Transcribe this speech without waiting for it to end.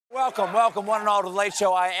Welcome, welcome, one and all, to The Late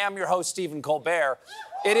Show. I am your host, Stephen Colbert.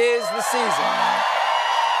 It is the season.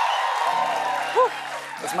 Whew.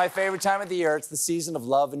 It's my favorite time of the year. It's the season of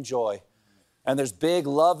love and joy. And there's big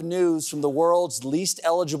love news from the world's least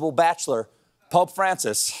eligible bachelor, Pope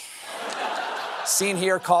Francis. Seen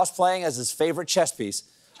here cosplaying as his favorite chess piece.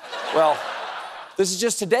 Well, this is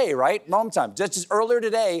just today, right? Moment time. Just earlier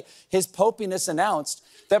today, his popiness announced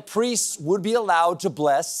that priests would be allowed to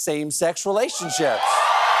bless same-sex relationships.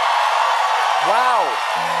 Wow.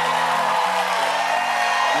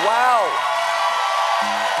 Wow.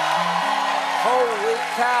 Holy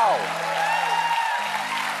cow.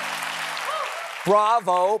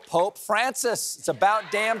 Bravo, Pope Francis. It's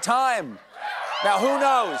about damn time. Now, who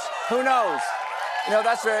knows? Who knows? You know,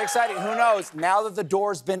 that's very exciting. Who knows? Now that the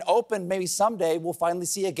door's been opened, maybe someday we'll finally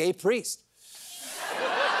see a gay priest.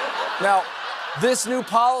 Now, this new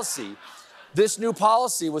policy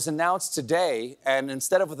was announced today, and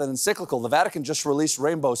instead of with an encyclical, the Vatican just released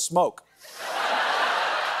rainbow smoke.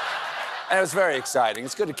 And it was very exciting.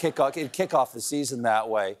 It's good to kick off the season that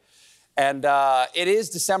way. And it is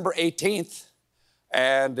December 18th,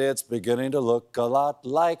 and it's beginning to look a lot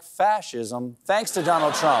like fascism, thanks to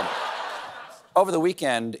Donald Trump. Over the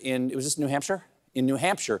weekend, was this New Hampshire? In New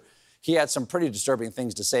Hampshire, he had some pretty disturbing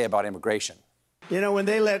things to say about immigration. You know, when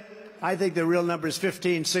they let, I think the real number is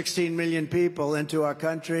 15, 16 million people into our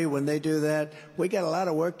country, when they do that, we got a lot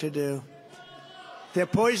of work to do. They're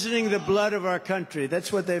poisoning the blood of our country.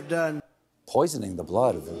 That's what they've done. Poisoning the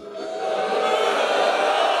blood of it.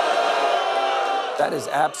 That is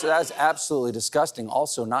absolutely disgusting.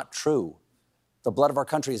 Also not true. The blood of our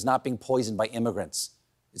country is not being poisoned by immigrants.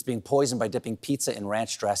 It's being poisoned by dipping pizza in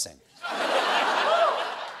ranch dressing.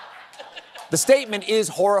 The statement is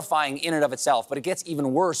horrifying in and of itself, but it gets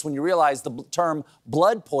even worse when you realize the term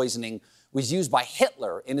blood poisoning was used by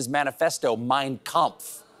Hitler in his manifesto, Mein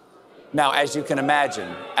Kampf. Now, as you can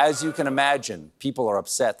imagine, people are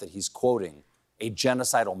upset that he's quoting a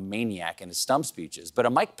genocidal maniac in his stump speeches. But a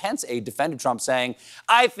Mike Pence aide defended Trump, saying,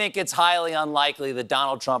 "I think it's highly unlikely that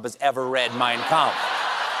Donald Trump has ever read Mein Kampf."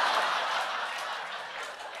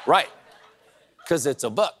 Right, because it's a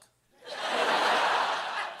book.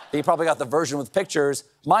 He probably got the version with pictures,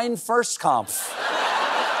 Mein First Kampf.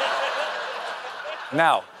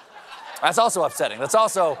 Now, that's also upsetting. It's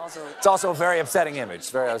also a very upsetting image,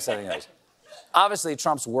 very upsetting image. Obviously,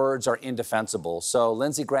 Trump's words are indefensible, so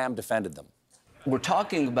Lindsey Graham defended them. We're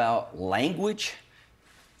talking about language.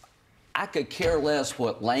 I could care less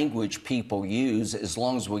what language people use as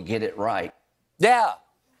long as we get it right. Yeah.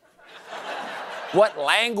 What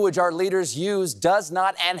language our leaders use does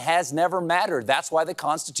not and has never mattered. That's why the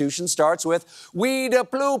Constitution starts with, "We the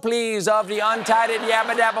plue please of the untitled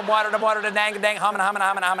yabba dabba water da dang dang hummin hummin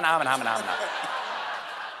hummin hummin hummin hummin hummin."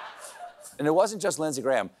 And it wasn't just Lindsey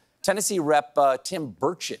Graham. Tennessee Rep Tim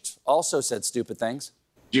Burchett also said stupid things.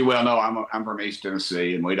 You well know I'm from East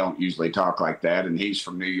Tennessee, and we don't usually talk like that. And he's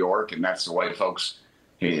from New York, and that's the way folks.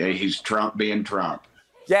 He's Trump being Trump.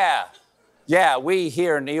 Yeah, we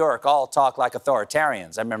here in New York all talk like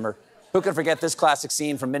authoritarians. I remember, who can forget this classic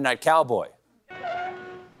scene from Midnight Cowboy?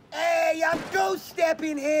 Hey, I'm ghost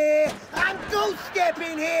stepping here. I'm ghost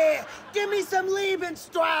stepping here. Give me some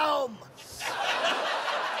Lebenstraum.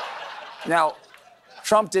 Now,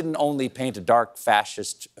 Trump didn't only paint a dark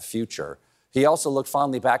fascist future. He also looked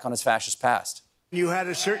fondly back on his fascist past. You had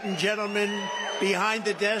a certain gentleman behind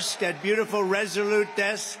the desk, that beautiful, resolute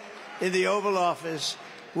desk in the Oval Office.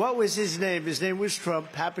 What was his name? His name was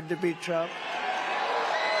Trump, happened to be Trump.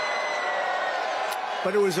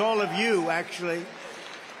 But it was all of you, actually.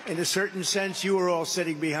 In a certain sense, you were all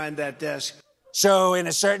sitting behind that desk. So, in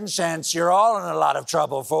a certain sense, you're all in a lot of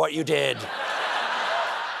trouble for what you did.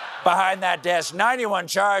 Behind that desk, 91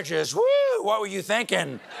 charges. Woo! What were you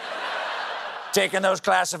thinking? Taking those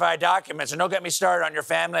classified documents. And don't get me started on your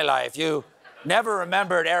family life. You never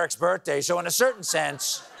remembered Eric's birthday, so in a certain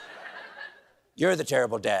sense, you're the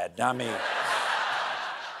terrible dad, not me.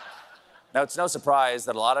 Now, it's no surprise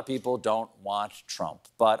that a lot of people don't want Trump,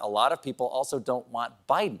 but a lot of people also don't want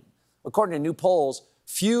Biden. According to new polls,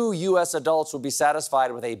 few U.S. adults will be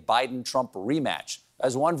satisfied with a Biden-Trump rematch.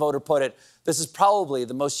 As one voter put it, this is probably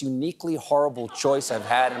the most uniquely horrible choice I've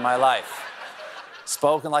had in my life.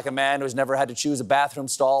 Spoken like a man who's never had to choose a bathroom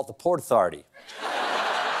stall at the Port Authority.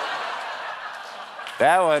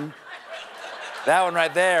 That one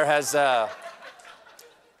right there has,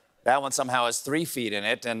 that one somehow has 3 feet in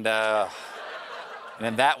it, and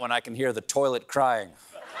in that one I can hear the toilet crying.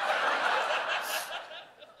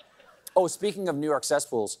 Oh, speaking of New York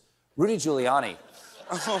cesspools, Rudy Giuliani,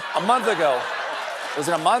 a month ago, was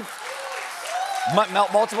it a month?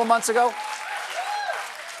 Multiple months ago?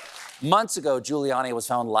 Months ago, Giuliani was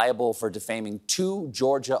found liable for defaming 2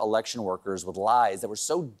 Georgia election workers with lies that were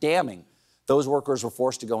so damning those workers were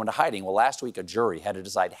forced to go into hiding. Well, last week, a jury had to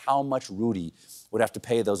decide how much Rudy would have to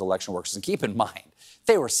pay those election workers. And keep in mind,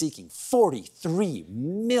 they were seeking $43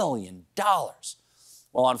 million.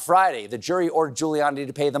 Well, on Friday, the jury ordered Giuliani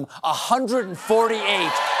to pay them $148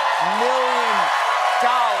 million.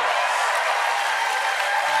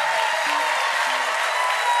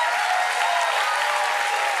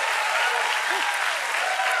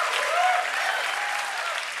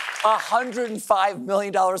 $105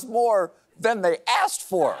 million more than they asked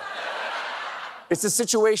for. It's a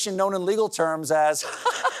situation known in legal terms as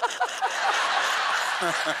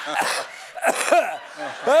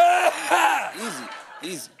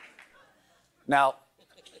Easy. Now,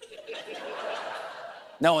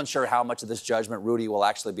 no one's sure how much of this judgment Rudy will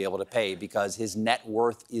actually be able to pay because his net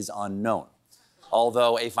worth is unknown.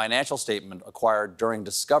 Although a financial statement acquired during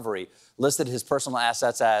discovery listed his personal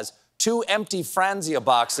assets as 2 empty Franzia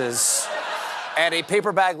boxes and a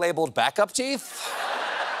paper bag labeled backup teeth.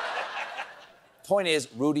 Point is,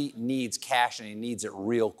 Rudy needs cash and he needs it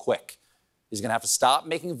real quick. He's gonna have to stop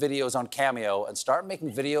making videos on Cameo and start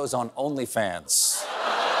making videos on OnlyFans.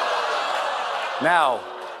 Now,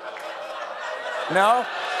 no?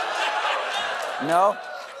 No?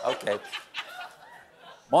 Okay.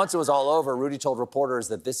 Once it was all over, Rudy told reporters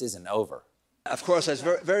that this isn't over. Of course, there's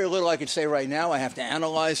very little I could say right now. I have to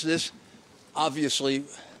analyze this. Obviously,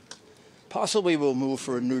 possibly we'll move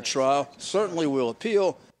for a new trial. Certainly we'll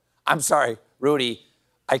appeal. I'm sorry, Rudy.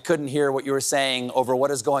 I couldn't hear what you were saying over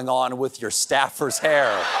what is going on with your staffer's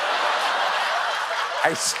hair.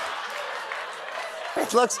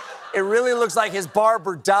 It really looks like his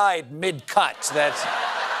barber died mid-cut.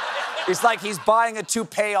 It's like he's buying a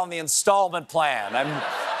toupee on the installment plan.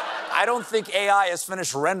 I don't think AI has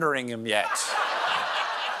finished rendering him yet.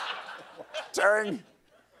 Turning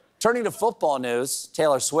to football news,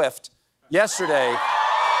 Taylor Swift. Yesterday,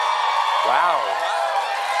 wow.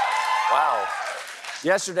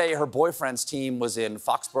 Yesterday, her boyfriend's team was in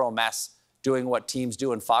Foxborough, Mass, doing what teams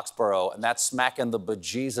do in Foxborough, and that's smacking the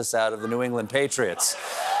bejesus out of the New England Patriots.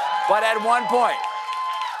 But at one point,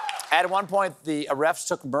 the refs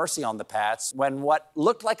took mercy on the Pats when what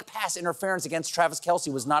looked like pass interference against Travis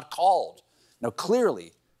Kelce was not called. Now,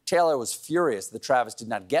 clearly, Taylor was furious that Travis did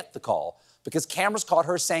not get the call because cameras caught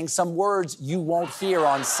her saying some words you won't hear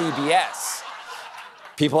on CBS.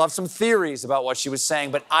 People have some theories about what she was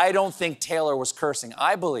saying, but I don't think Taylor was cursing.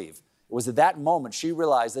 I believe it was at that moment she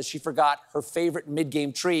realized that she forgot her favorite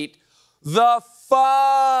mid-game treat, the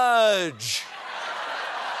fudge.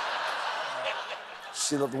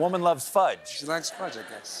 The woman loves fudge. She likes fudge, I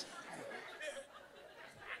guess.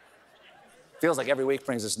 Feels like every week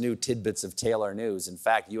brings us new tidbits of Taylor news. In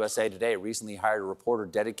fact, USA Today recently hired a reporter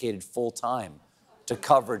dedicated full-time to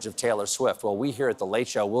coverage of Taylor Swift. Well, we here at The Late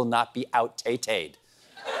Show will not be out-tay-tayed.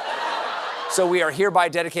 So we are hereby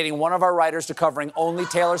dedicating one of our writers to covering only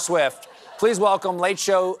Taylor Swift. Please welcome Late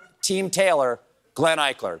Show Team Taylor, Glenn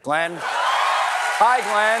Eichler. Glenn. Hi,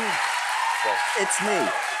 Glenn. It's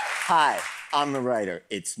me. Hi, I'm the writer.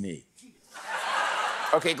 It's me.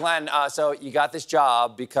 Okay, Glenn, so you got this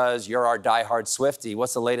job because you're our diehard Swiftie.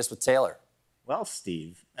 What's the latest with Taylor? Well,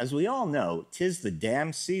 Steve, as we all know, 'tis the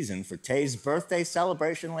damn season for Tay's birthday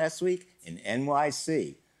celebration last week in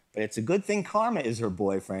NYC. But it's a good thing Karma is her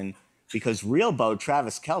boyfriend, because real beau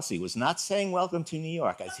Travis Kelce was not saying welcome to New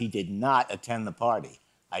York, as he did not attend the party.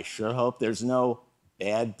 I sure hope there's no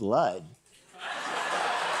bad blood.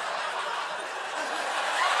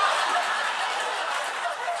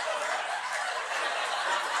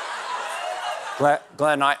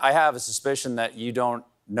 Glenn, I have a suspicion that you don't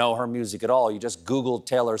know her music at all. You just Googled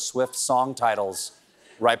Taylor Swift song titles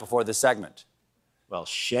right before this segment. Well,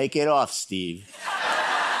 shake it off, Steve.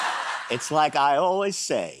 It's like I always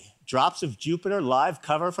say, Drops of Jupiter live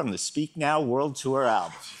cover from the Speak Now World Tour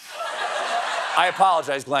album. I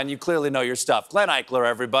apologize, Glenn. You clearly know your stuff. Glenn Eichler,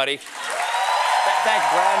 everybody. Thanks,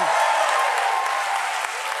 Glenn.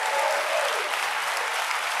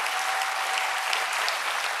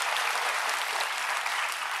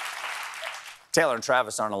 Taylor and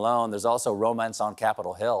Travis aren't alone. There's also romance on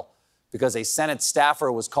Capitol Hill because a Senate staffer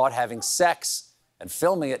was caught having sex and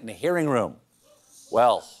filming it in a hearing room.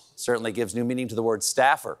 Well, certainly gives new meaning to the word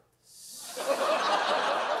staffer.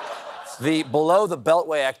 The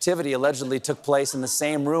below-the-beltway activity allegedly took place in the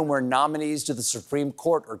same room where nominees to the Supreme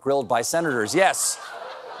Court are grilled by senators. Yes,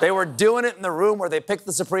 they were doing it in the room where they picked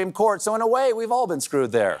the Supreme Court, so in a way, we've all been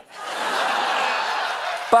screwed there.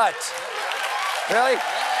 But, really?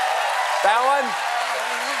 That one?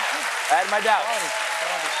 I had my doubts.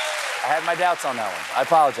 I had my doubts on that one. I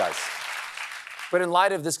apologize. But in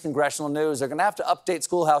light of this congressional news, they're going to have to update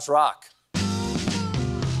Schoolhouse Rock.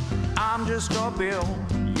 I'm just a bill.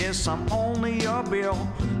 Yes, I'm only a bill.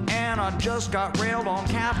 And I just got railed on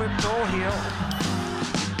Capitol Hill.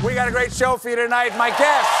 We got a great show for you tonight. My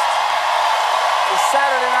guest is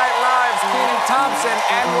Saturday Night Live's Kenan Thompson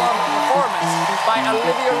annual performance by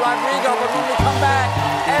Olivia Rodrigo. But when we come back,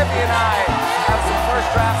 Emmy and I have some first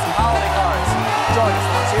drafts and holiday cards. Join us,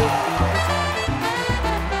 won't you?